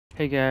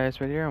Hey guys,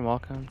 right here and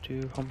welcome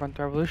to Homefront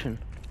Revolution.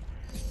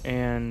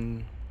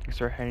 And we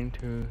start heading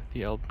to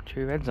the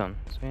Elmtree Red Zone.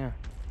 So yeah,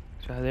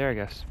 let's head there I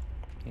guess.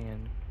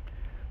 And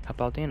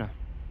help out Dana.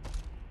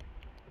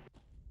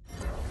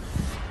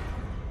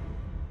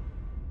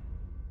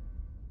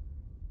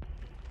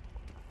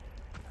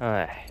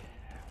 Alright.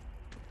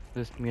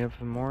 Let's meet up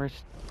with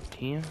Morris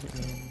team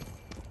and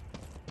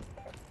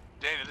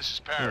Dana, this is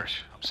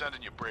Parrish. I'm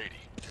sending you Brady.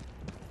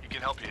 He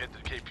can help you hit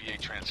the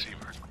KPA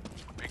transceiver.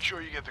 Make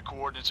sure you get the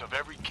coordinates of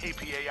every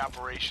KPA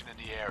operation in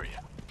the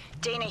area.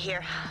 Dana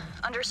here.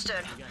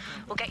 Understood.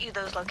 We'll get you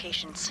those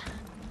locations.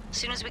 As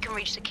soon as we can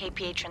reach the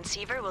KPA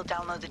transceiver, we'll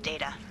download the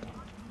data.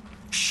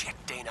 Shit,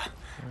 Dana.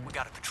 We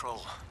got a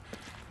patrol.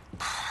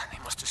 They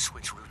must have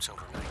switched routes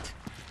overnight.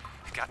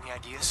 You got any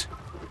ideas?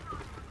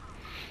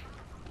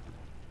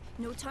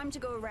 No time to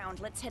go around.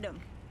 Let's hit them.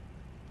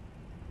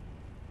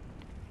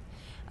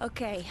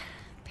 Okay.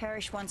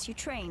 Parrish wants you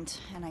trained,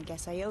 and I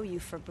guess I owe you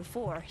for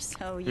before,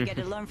 so you get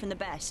to learn from the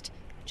best.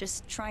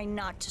 Just try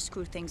not to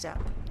screw things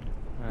up.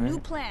 New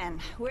plan.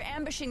 We're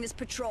ambushing this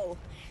patrol.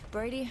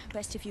 Brady,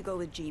 best if you go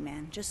with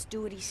G-Man. Just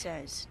do what he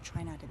says.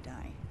 Try not to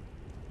die.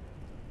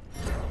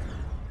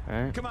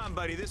 Alright. Come on,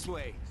 buddy, this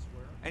way.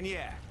 And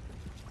yeah,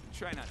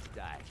 try not to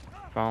die.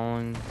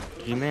 Following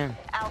G-Man.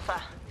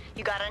 Alpha,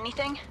 you got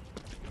anything?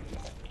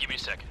 Give me a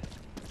second.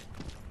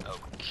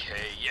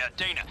 Okay, yeah,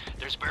 Dana,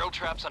 there's barrel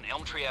traps on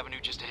Elmtree Avenue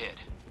just ahead.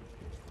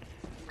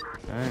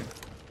 Alright.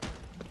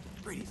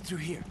 Brady, through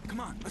here. Come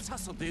on, let's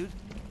hustle, dude.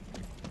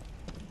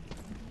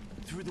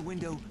 Through the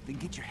window, then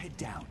get your head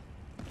down.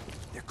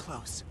 They're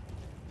close.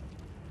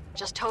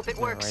 Just hope it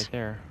Yeah, works. right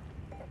there.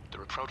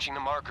 They're approaching the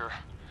marker.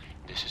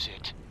 This is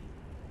it.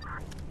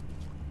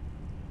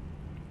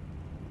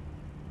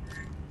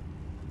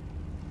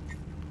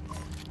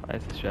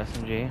 This is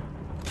SMG.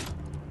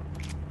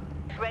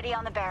 Ready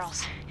on the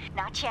barrels.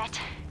 Not yet.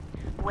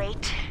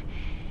 Wait.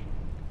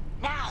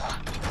 Now!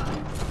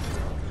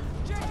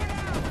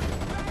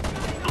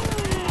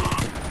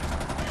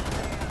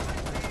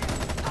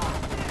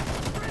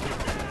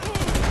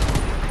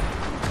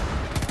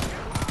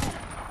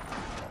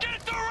 Get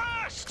the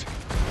rest!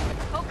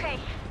 Okay.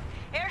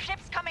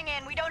 Airship's coming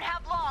in. We don't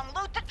have long.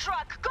 Loot the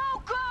truck.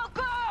 Go, go,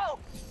 go!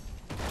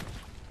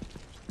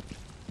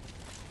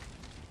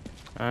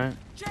 Alright.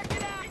 Check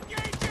it out! Engage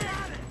it!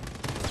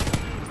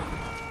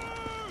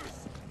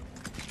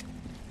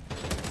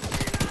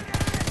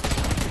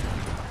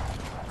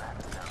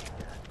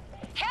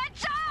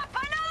 Heads up!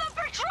 Another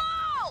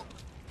patrol!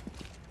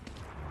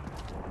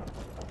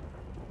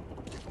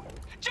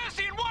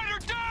 Jesse and White are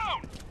down!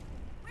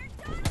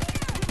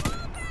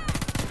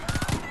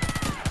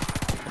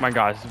 Oh my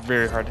god, it's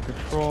very hard to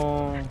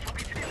control.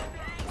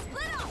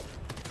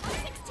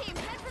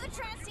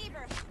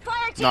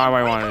 Not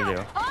what I wanted to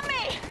do. On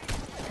me!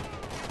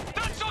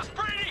 That's us,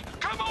 Brady!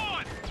 Come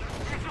on!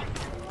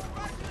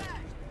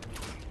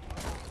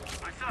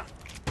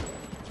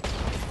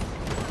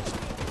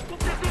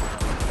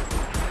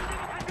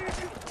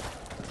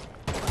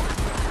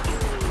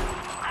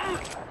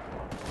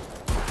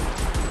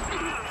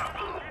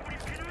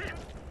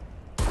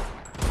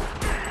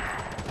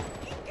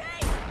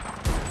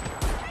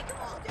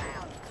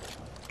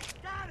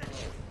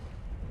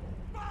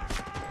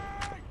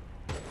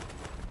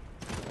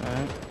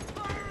 Alright.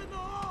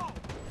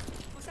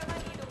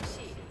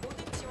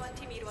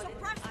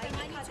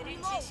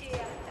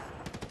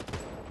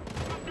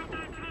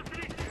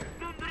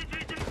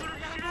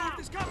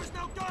 This cover's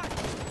no good!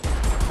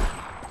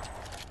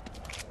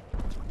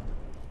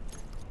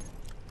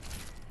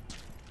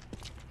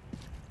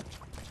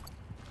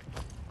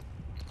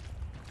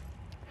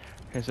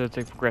 Okay, so it's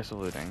like progressive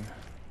looting.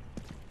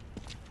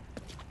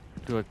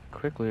 Do a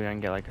quick loot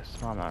and get like a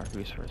small amount of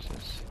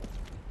resources.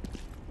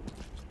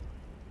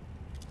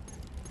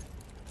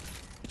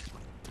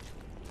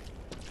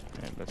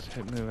 Okay, let's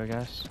hit move, I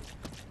guess.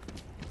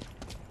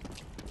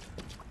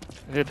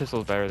 The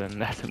pistol's better than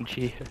the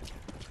SMG.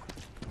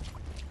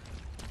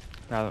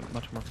 Now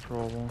much more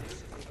controllable.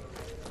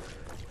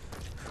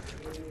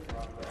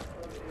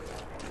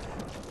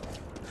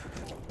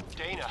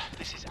 Dana,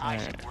 this is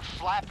Isaac. We're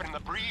flapping in the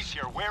breeze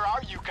here. Where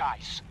are you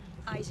guys?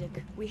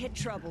 Isaac, we hit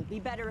trouble. Be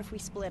better if we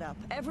split up.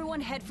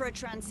 Everyone head for a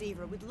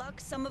transceiver. With luck,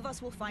 some of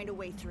us will find a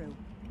way through.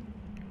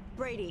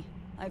 Brady,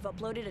 I've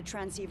uploaded a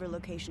transceiver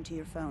location to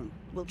your phone.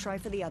 We'll try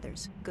for the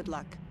others. Good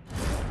luck.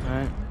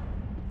 Alright.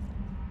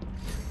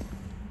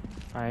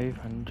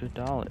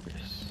 $500.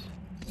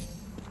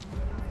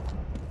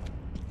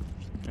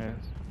 Yes.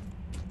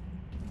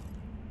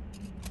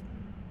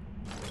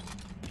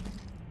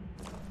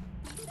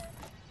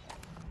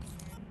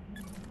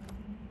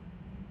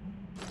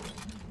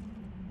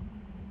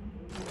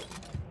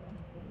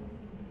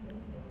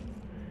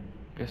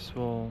 Guess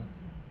we'll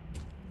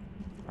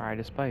ride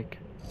a bike.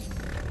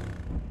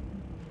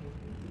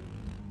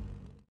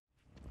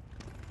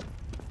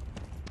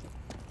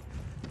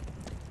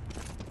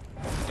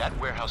 That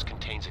warehouse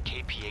contains a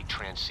KPA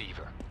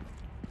transceiver.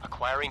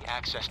 Acquiring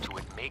access to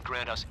it may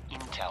grant us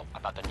intel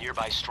about the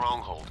nearby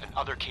stronghold and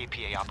other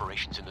KPA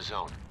operations in the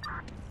zone.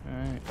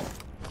 Alright.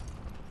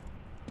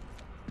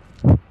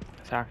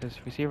 attack this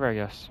receiver, I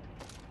guess.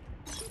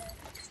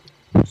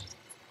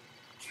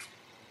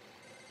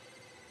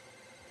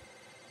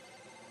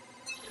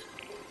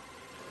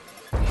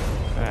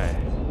 Alright.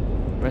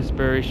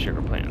 Raspberry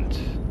sugar plant.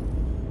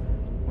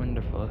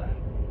 Wonderful.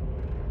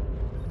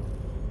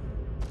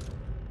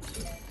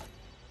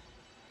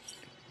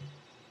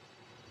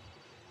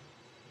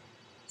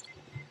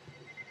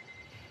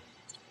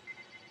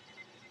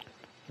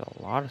 There's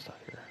a lot of stuff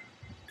here.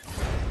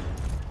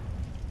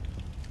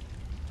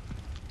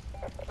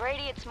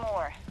 Brady, it's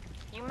Moore.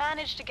 You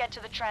managed to get to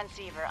the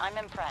transceiver. I'm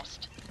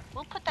impressed.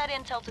 We'll put that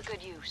intel to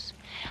good use.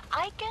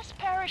 I guess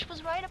Parrish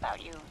was right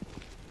about you.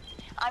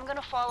 I'm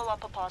gonna follow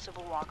up a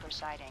possible Walker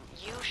sighting.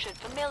 You should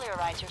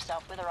familiarize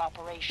yourself with our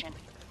operation.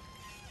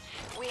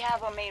 We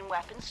have a main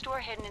weapons store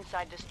hidden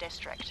inside this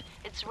district.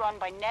 It's run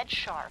by Ned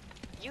Sharp.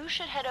 You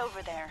should head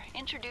over there.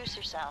 Introduce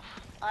yourself.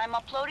 I'm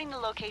uploading the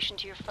location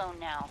to your phone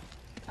now.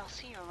 I'll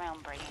see you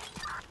around, Brady.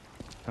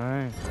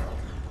 Alright.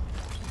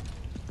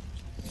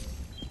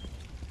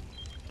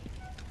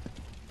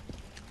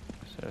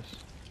 What's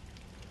this?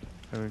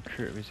 A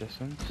recruit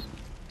resistance.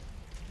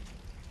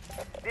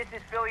 This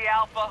is Philly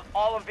Alpha.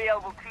 All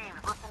available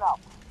teams, listen up.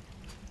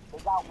 They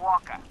got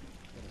Walker.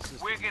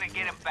 We're gonna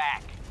get him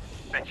back.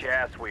 Bet your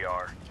ass we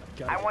are.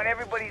 I want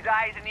everybody's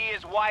eyes and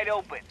ears wide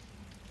open.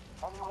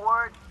 Any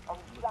word, any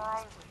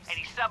sign,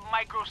 any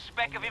sub-micro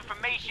speck of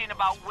information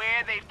about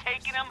where they've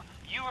taken him,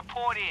 you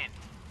report in.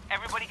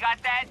 Everybody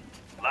got that?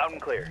 Loud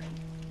and clear.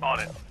 On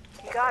it.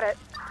 You got it.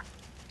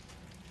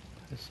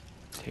 Let's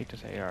take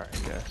this AR,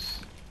 I guess.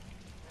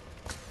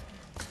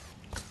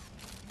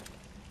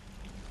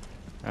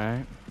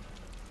 Alright.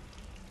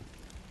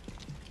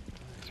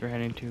 So we're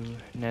heading to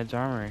Ned's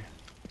armory.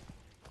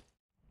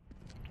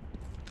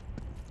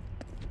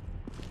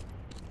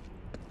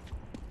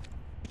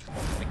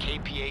 The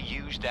KPA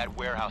used that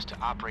warehouse to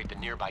operate the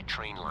nearby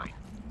train line.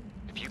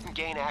 If you can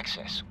gain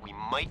access, we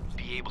might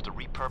be able to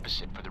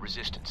repurpose it for the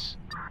Resistance.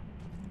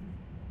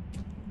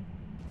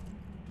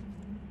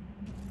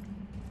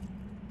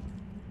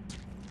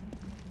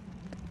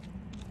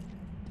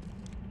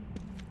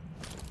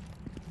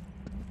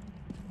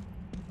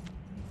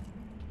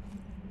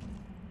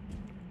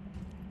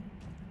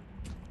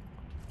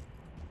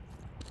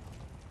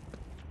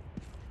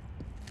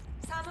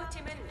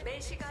 사무팀은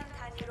매시간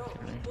단위로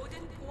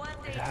모든 보안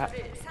Is that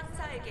데이터를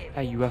상사에게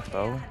a UFO?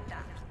 보고해야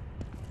한다.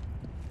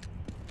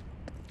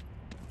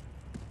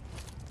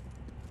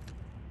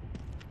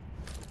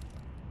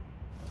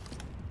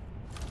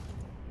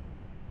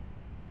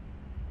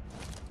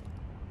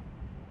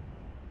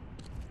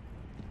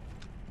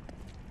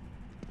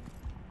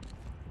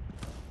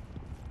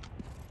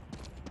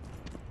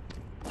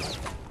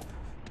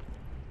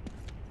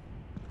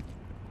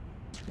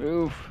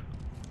 Move.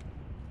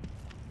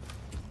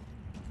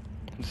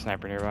 There's a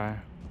sniper nearby.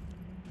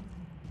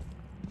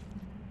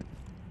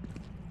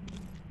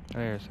 Oh,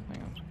 there's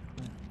something else.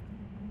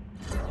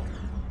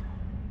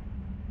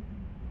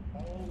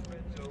 All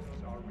red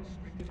zones are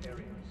restricted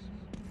areas.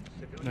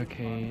 Civilians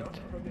Locate. are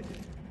not permitted.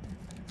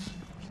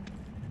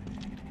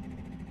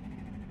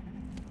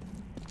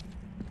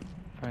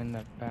 Find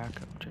that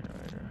backup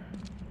generator.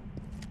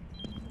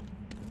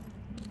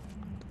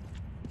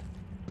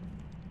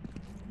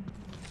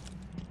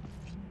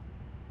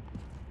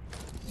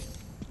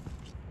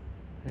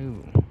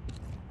 Ooh.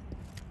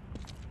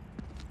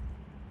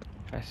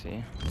 I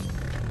see.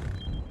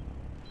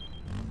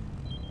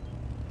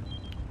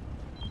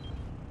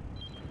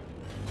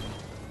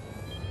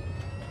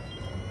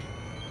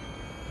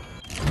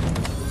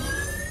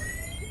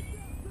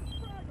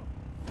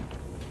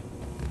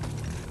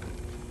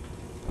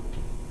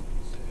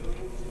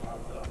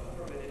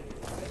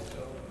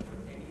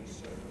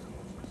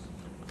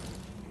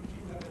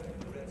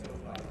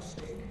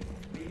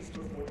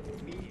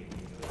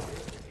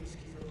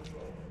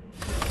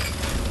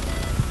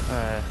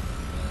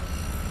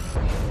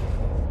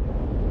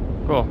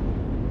 Cool.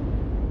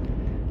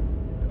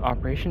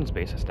 Operations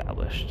base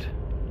established.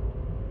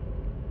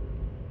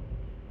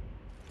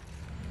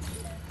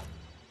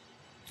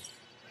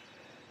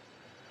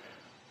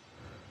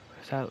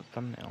 Is that a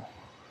thumbnail?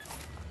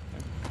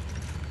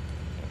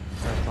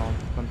 First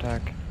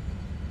contact.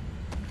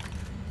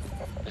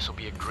 This will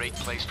be a great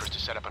place for us to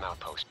set up an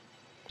outpost.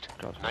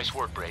 Nice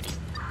work, Brady.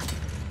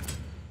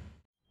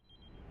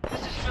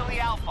 This is Philly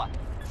Alpha.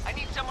 I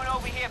need someone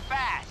over here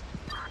fast.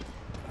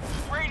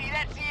 Brady,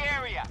 that's the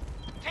area.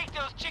 Take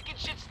those chicken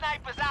shit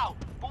snipers out,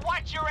 but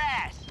watch your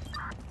ass.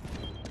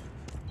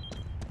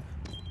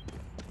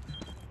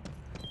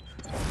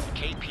 The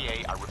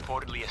KPA are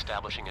reportedly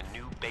establishing a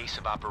new base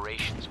of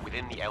operations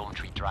within the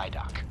Elmtree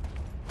Dry-Dock.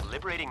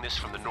 Liberating this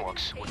from the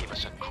Norks will give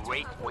us a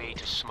great way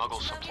to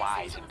smuggle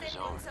supplies into the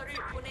zone.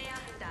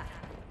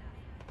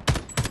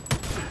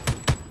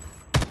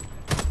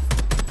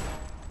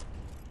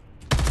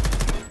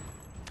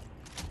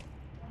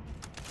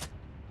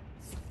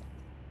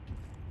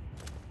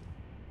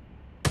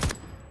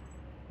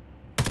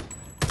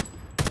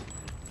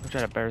 Wish I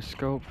had a better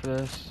scope for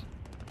this.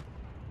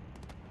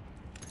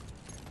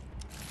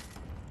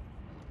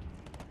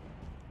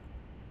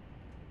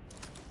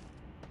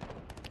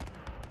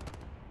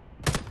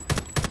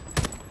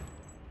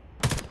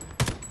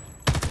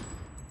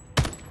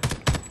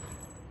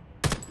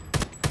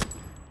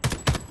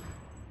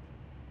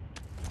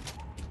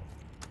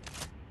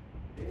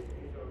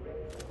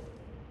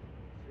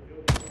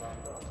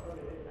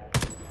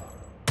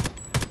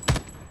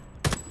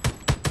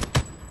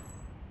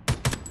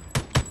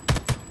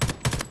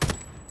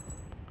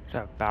 Should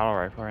have a battle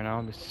rifle right now,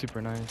 it'd be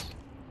super nice.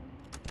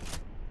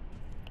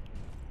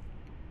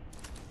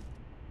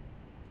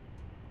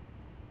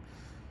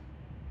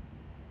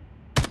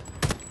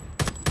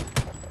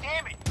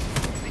 Damn it!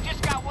 They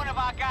just got one of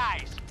our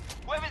guys.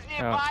 Whoever's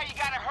nearby, you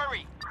gotta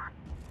hurry.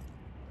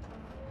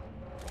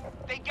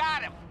 They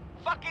got him.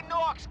 Fucking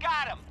Norks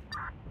got him.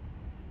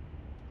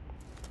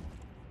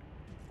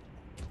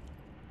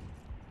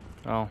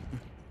 Oh.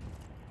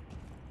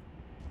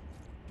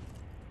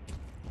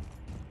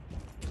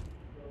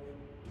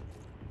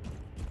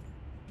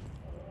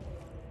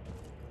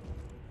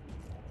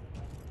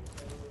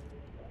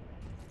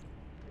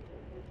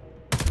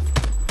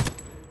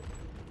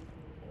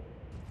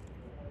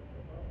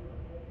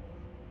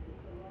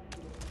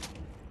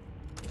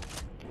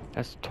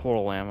 That's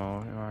total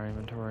ammo in our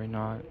inventory,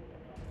 not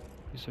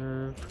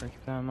reserve. Gotta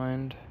keep that in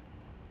mind.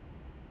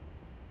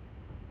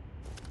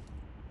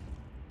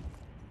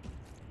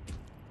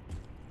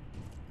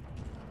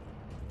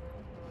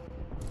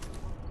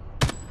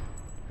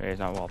 Okay, it's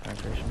not wall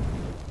penetration.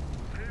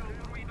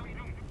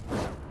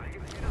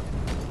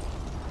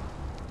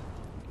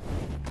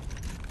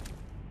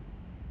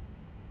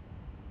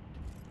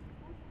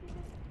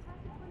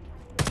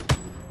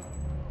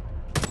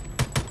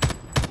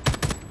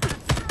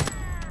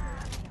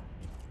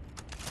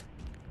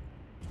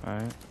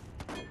 Alright.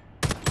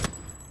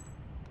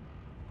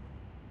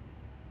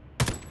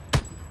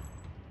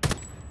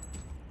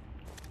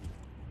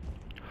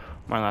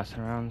 My last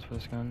 10 rounds for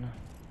this gun.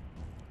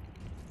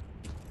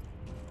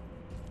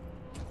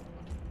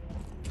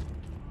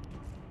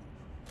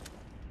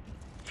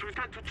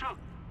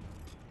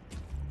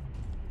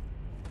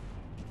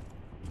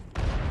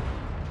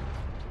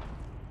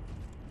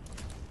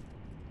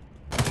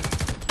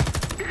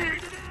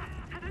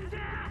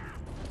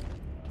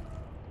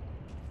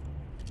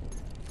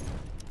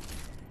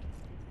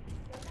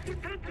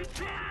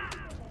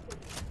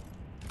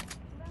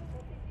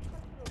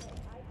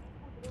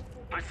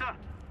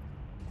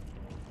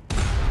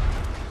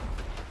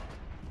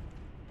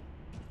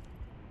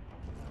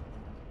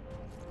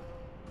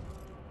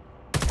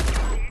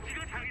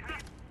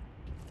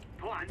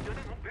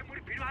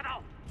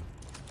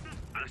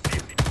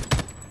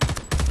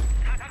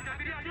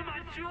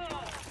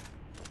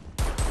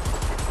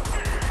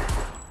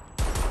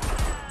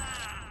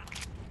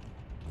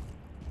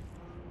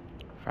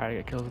 Try to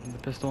get killed with the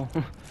pistol.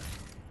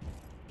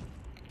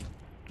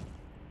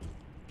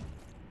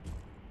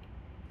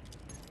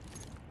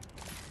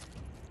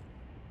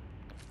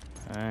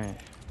 Alright.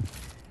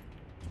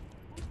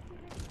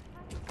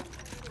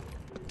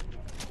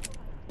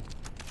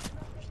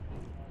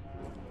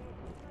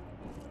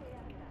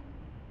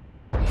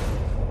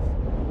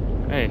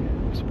 Hey,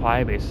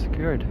 supply base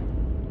secured.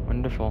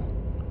 Wonderful.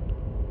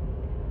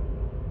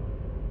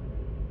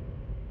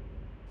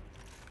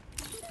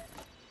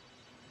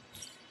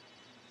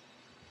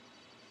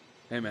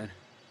 Hey, man.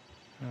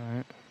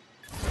 Alright.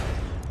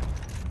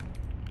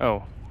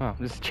 Oh,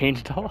 this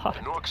changed a lot.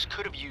 The Norks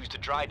could have used a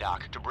dry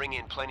dock to bring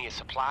in plenty of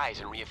supplies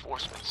and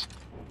reinforcements.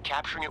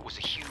 Capturing it was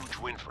a huge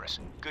win for us.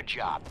 Good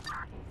job.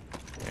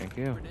 Thank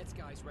you. Burnett's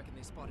guys reckon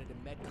they spotted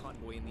a med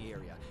convoy in the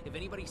area. If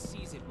anybody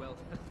sees it, well,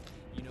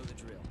 you know the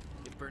drill.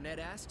 If Burnett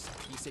asks,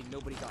 you say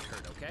nobody got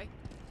hurt, okay?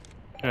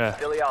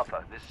 Philly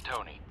Alpha, this is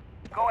Tony.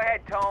 Go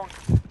ahead, Tone.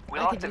 We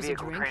lost the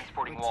vehicle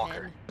transporting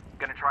Walker.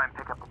 Gonna try and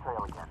pick up the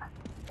trail again.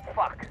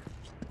 Fuck.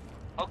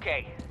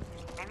 Okay.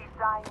 Any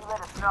sign, you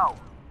let us know.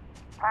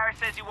 Paris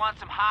says he wants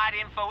some hot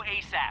info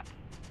ASAP.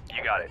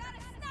 You got it.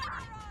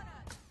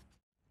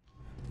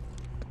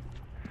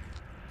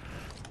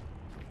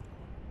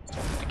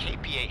 The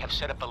KPA have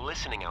set up a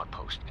listening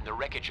outpost in the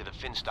wreckage of the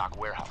Finstock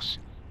Warehouse.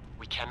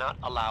 We cannot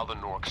allow the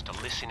Norks to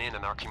listen in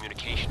on our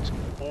communications,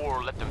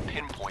 or let them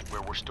pinpoint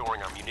where we're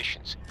storing our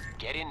munitions.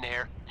 Get in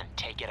there and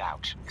take it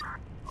out.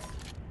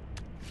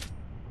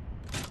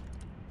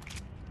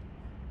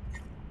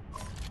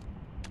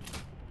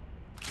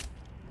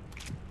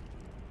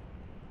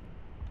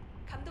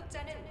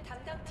 감독자는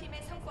담당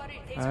팀의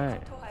성과를 대조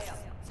Alright. 검토하여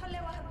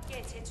설레와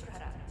함께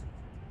제출하라.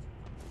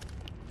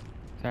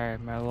 Sorry,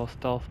 my little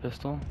stealth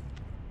pistol.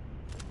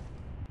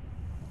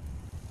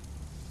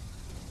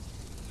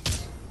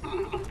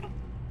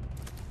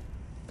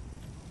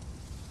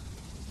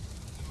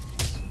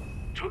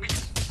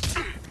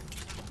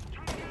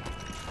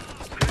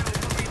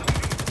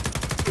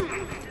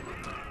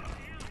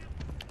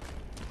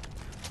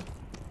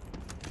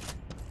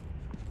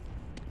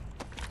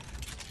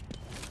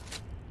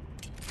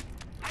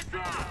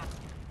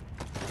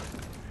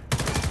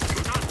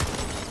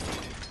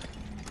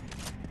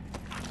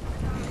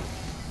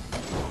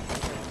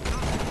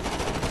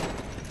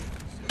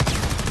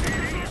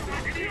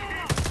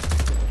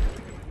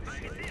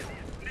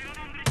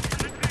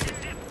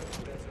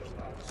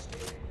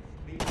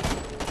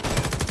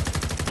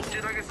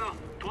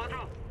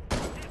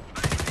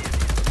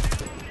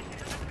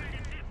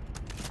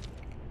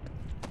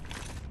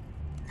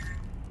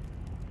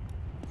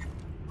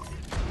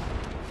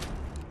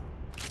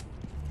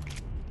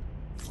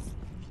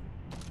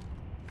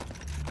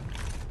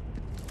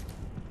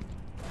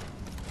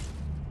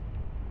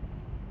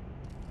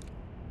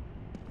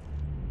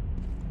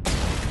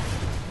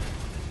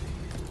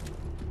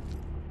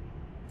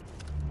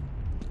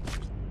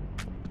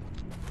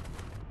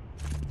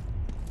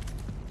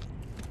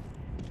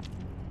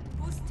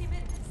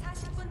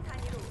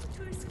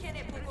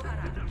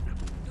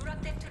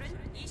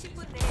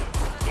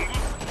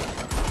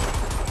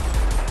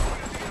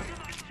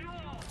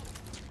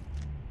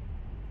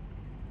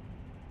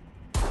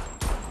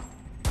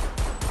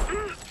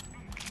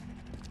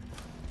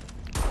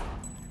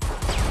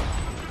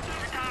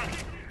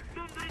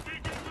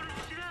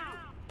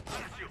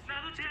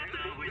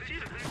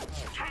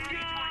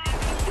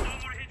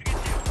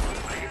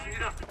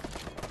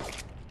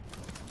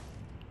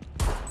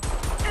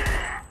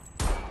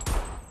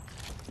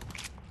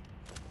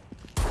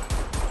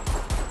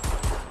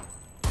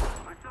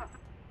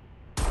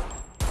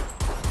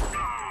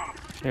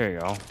 There you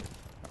go.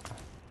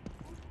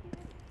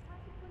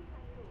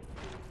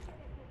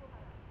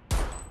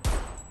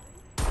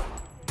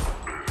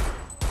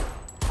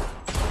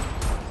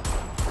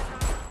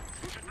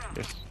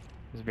 This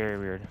is very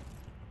weird.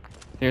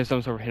 There's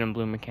some sort of hidden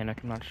blue mechanic,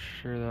 I'm not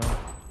sure though.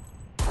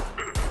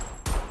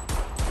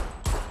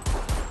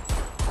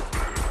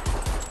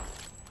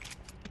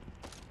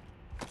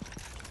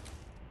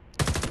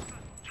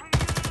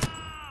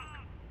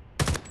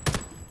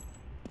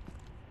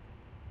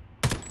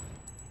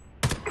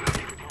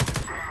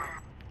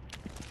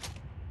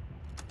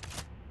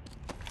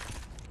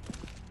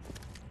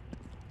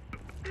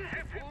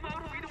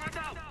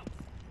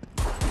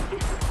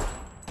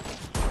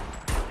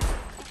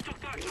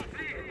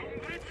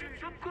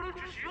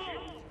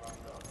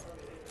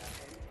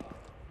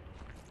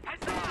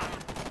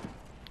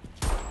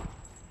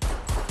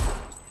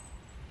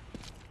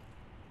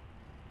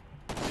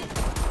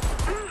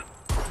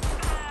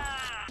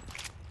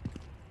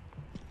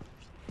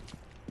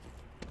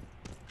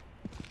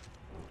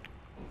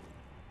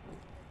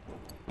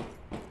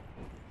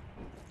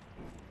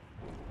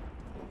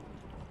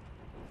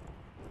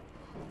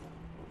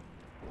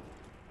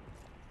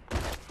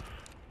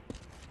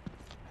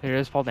 There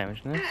is fall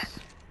damage in this.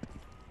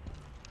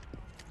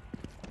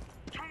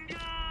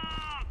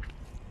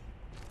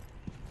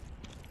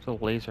 It's a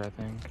laser, I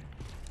think.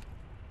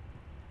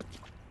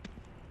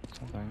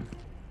 Something.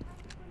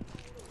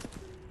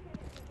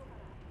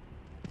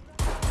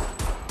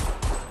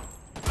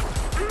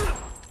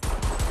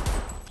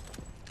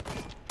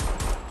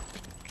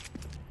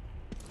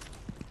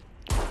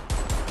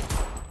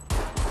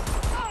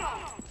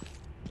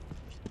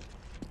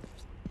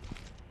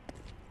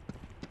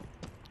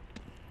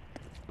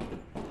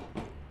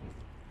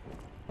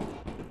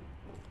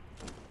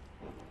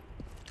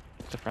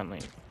 It's a friendly.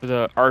 For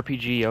the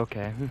RPG,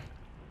 okay.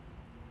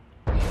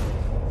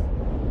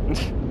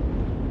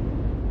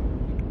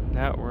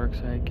 That works,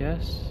 I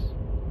guess.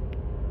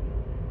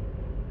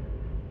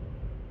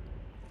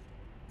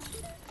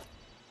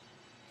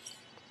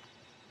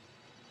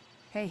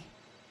 Hey,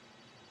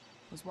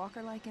 was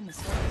Walker like in the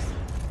stores?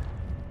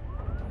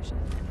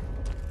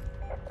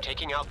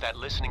 Taking out that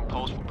listening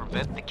post will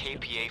prevent the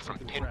KPA from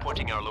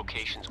pinpointing our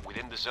locations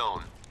within the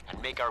zone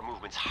and make our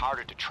movements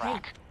harder to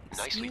track. Hey,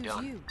 nicely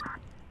done. You.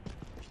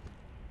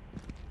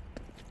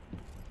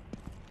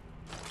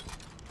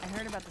 I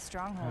heard about the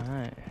stronghold.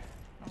 Alright.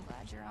 I'm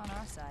glad you're on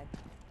our side.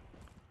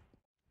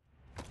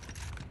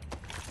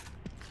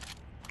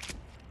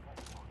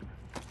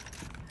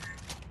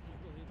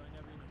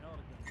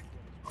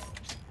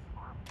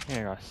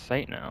 Yeah, I got a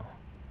sight now.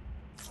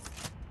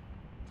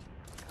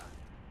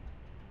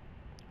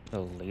 The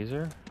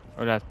laser?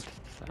 Oh, that's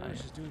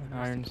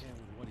irons.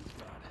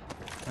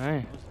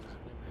 Alright.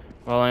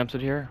 Well, I'm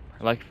Elmtree here.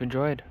 I'd like if you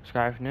enjoyed.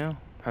 Subscribe for now.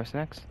 Perhaps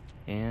next.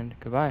 And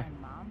goodbye.